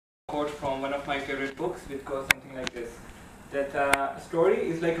quote from one of my favorite books, which goes something like this: that a story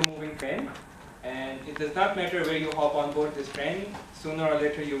is like a moving train, and it does not matter where you hop on board this train, sooner or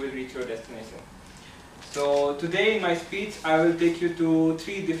later you will reach your destination. So today in my speech, I will take you to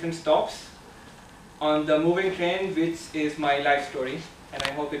 3 different stops on the moving train, which is my life story, and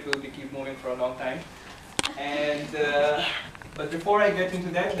I hope it will keep moving for a long time. And but before I get into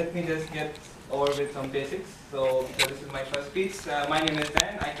that, let me just get over with some basics. So because this is my first speech, my name is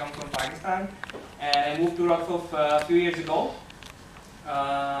Dan. I come from Pakistan, and I moved to Wroclove a few years ago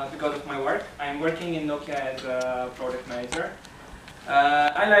because of my work. I'm working in Nokia as a product manager.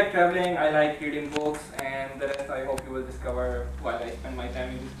 I like traveling, I like reading books, and the rest I hope you will discover while I spend my time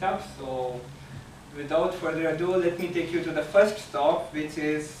in this stuff. So without further ado, let me take you to the first stop, which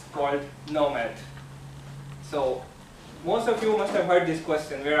is called Nomad. So most of you must have heard this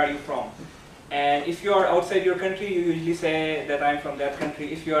question: where are you from? And if you are outside your country, you usually say that I'm from that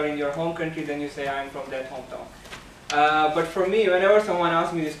country. If you are in your home country, then you say I'm from that hometown. But for me, whenever someone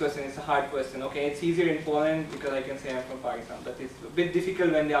asks me this question, it's a hard question. Okay, it's easier in Poland because I can say I'm from Pakistan, but it's a bit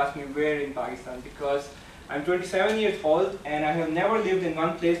difficult when they ask me where in Pakistan, because I'm 27 years old and I have never lived in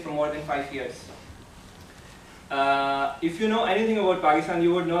one place for more than 5 years. If you know anything about Pakistan,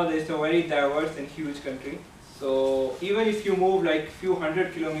 you would know that it's a very diverse and huge country. So even if you move like few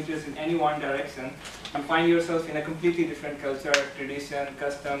hundred kilometers in any one direction, you find yourself in a completely different culture, tradition,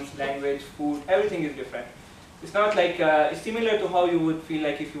 customs, language, food, everything is different. It's not like, it's similar to how you would feel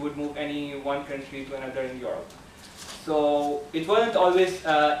like if you would move any one country to another in Europe. So it wasn't always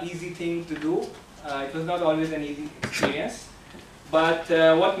an easy thing to do. It was not always an easy experience. But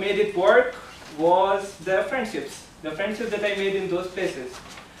what made it work was the friendships that I made in those places.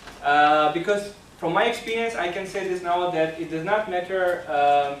 Because from my experience, I can say this now, that it does not matter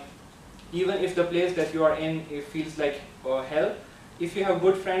even if the place that you are in, it feels like hell. If you have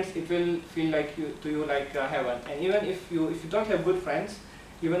good friends, it will feel like to you like heaven. And even if you don't have good friends,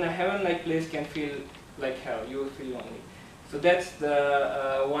 even a heaven-like place can feel like hell. You will feel lonely. So that's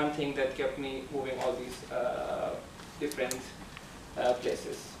the one thing that kept me moving all these different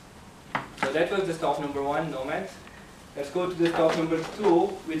places. So that was the stop number 1, Nomad. Let's go to the stop number 2,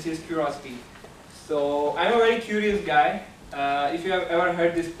 which is curiosity. So I'm a very curious guy. If you have ever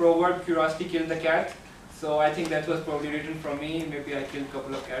heard this proverb, curiosity killed the cat. So I think that was probably written from me. Maybe I killed a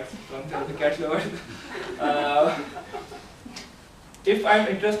couple of cats. Don't tell the cat lovers. If I'm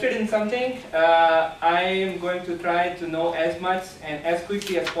interested in something, I am going to try to know as much and as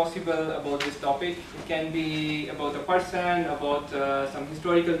quickly as possible about this topic. It can be about a person, about some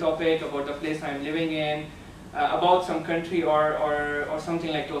historical topic, about the place I'm living in, about some country, or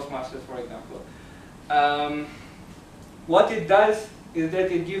something like Toastmasters, for example. What it does is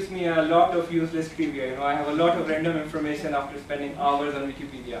that it gives me a lot of useless trivia. I have a lot of random information after spending hours on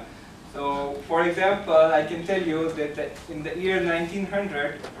Wikipedia. So, for example, I can tell you that in the year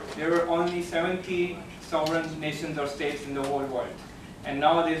 1900, there were only 70 sovereign nations or states in the whole world. And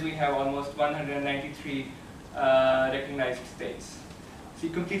nowadays we have almost 193 recognized states. See,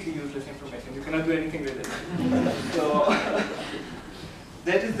 completely useless information. You cannot do anything with it. So,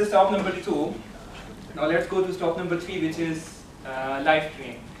 that is the stop number 2. Now let's go to stop number 3, which is live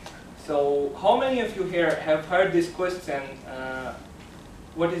stream. So how many of you here have heard this question,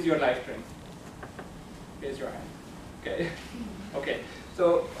 what is your live stream? Raise your hand. Okay. Okay.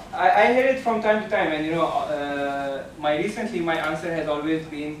 So I hear it from time to time, and recently my answer has always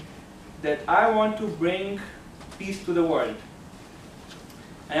been that I want to bring peace to the world.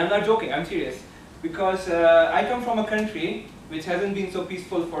 And I'm not joking, I'm serious. Because I come from a country which hasn't been so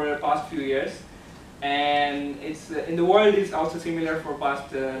peaceful for the past few years. And it's in the world is also similar for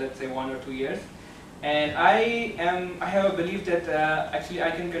past let's say 1 or 2 years, and I have a belief that actually I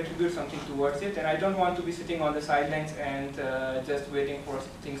can contribute something towards it, and I don't want to be sitting on the sidelines and just waiting for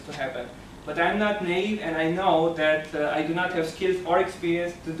things to happen. But I'm not naive, and I know that I do not have skills or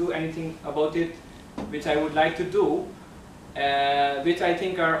experience to do anything about it, which I would like to do, which I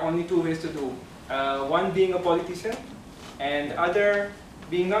think are only 2 ways to do. One being a politician, and other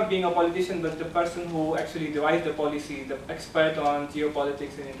not being a politician, but the person who actually devised the policy, the expert on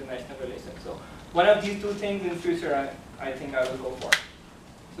geopolitics and international relations. So one of these 2 things in the future, I think I will go for.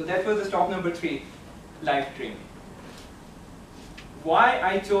 So that was the stop number 3, live stream. Why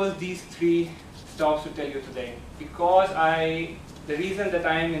I chose these 3 stops to tell you today? Because the reason that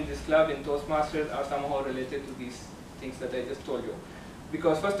I am in this club in Toastmasters are somehow related to these things that I just told you.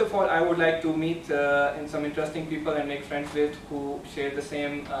 Because first of all, I would like to meet some interesting people and make friends with who share the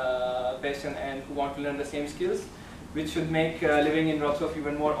same passion and who want to learn the same skills. which should make living in Wroclove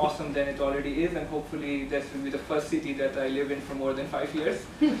even more awesome than it already is, and hopefully this will be the first city that I live in for more than 5 years.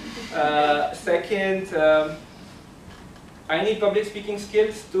 Second, I need public speaking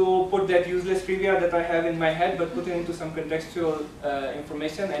skills to put that useless trivia that I have in my head, but put it into some contextual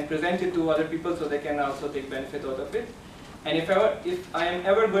information and present it to other people so they can also take benefit out of it. And if I am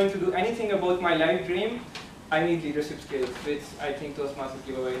ever going to do anything about my life dream, I need leadership skills, which I think Toastmasters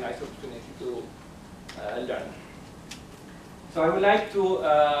give a very nice opportunity to learn. So I would like to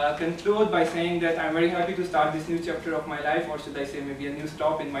conclude by saying that I'm very happy to start this new chapter of my life, or should I say maybe a new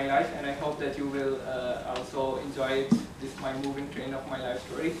stop in my life, and I hope that you will also enjoy this my moving train of my life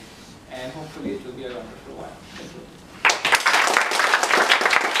story, and hopefully it will be a wonderful one. Thank you.